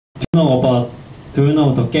Do you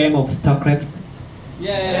know the game of StarCraft?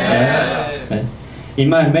 Yes. In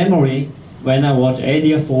my memory, when I was 8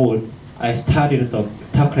 years old, I studied the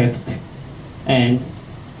StarCraft, and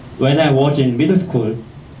when I was in middle school,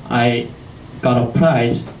 I got a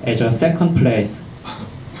prize as a second place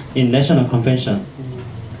in national convention.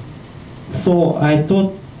 So I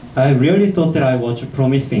really thought that I was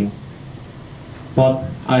promising, but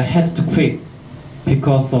I had to quit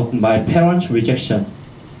because of my parents' rejection.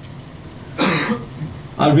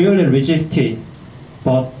 I really resisted,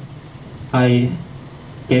 but I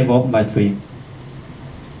gave up my dream.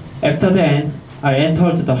 After that, I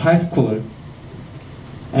entered the high school,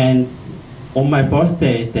 and on my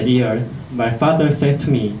birthday that year, my father said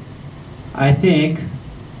to me, "I think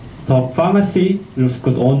the pharmacy looks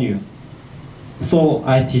good on you." So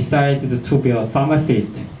I decided to be a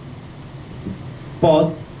pharmacist.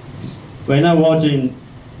 But when I was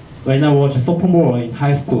a sophomore in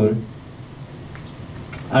high school,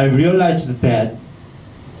 I realized that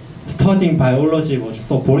studying biology was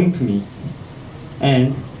so boring to me,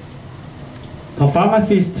 and the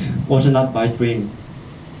pharmacist was not my dream.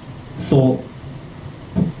 So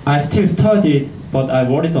I still studied, but I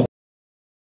worried about